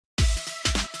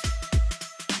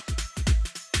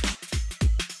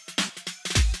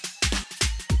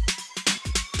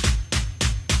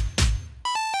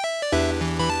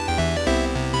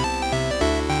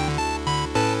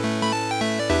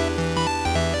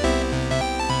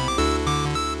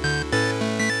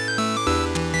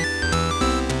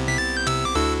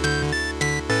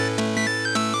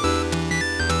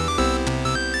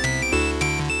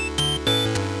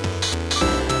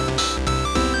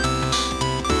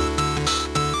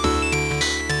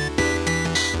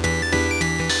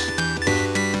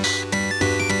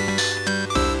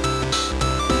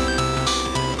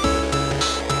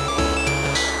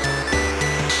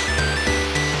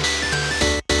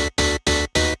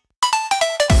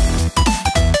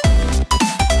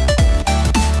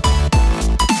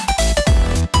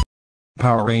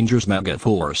Power Rangers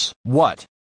Megaforce. What?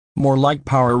 More like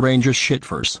Power Rangers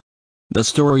shitverse. The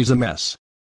story's a mess.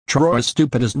 Troy is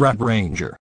stupid as Red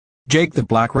Ranger. Jake the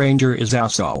Black Ranger is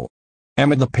asshole.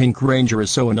 Emma the Pink Ranger is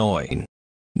so annoying.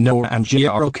 Noah and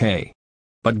Gia are okay.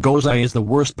 But Gozai is the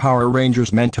worst Power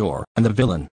Rangers mentor and the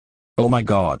villain. Oh my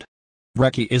god.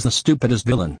 Reki is the stupidest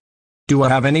villain. Do I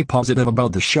have any positive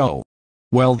about the show?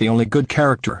 Well, the only good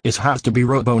character has to be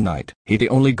Robo Knight. He the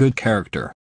only good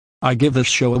character. I give this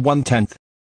show a 1/10.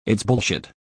 It's bullshit.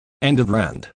 End of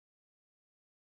rant.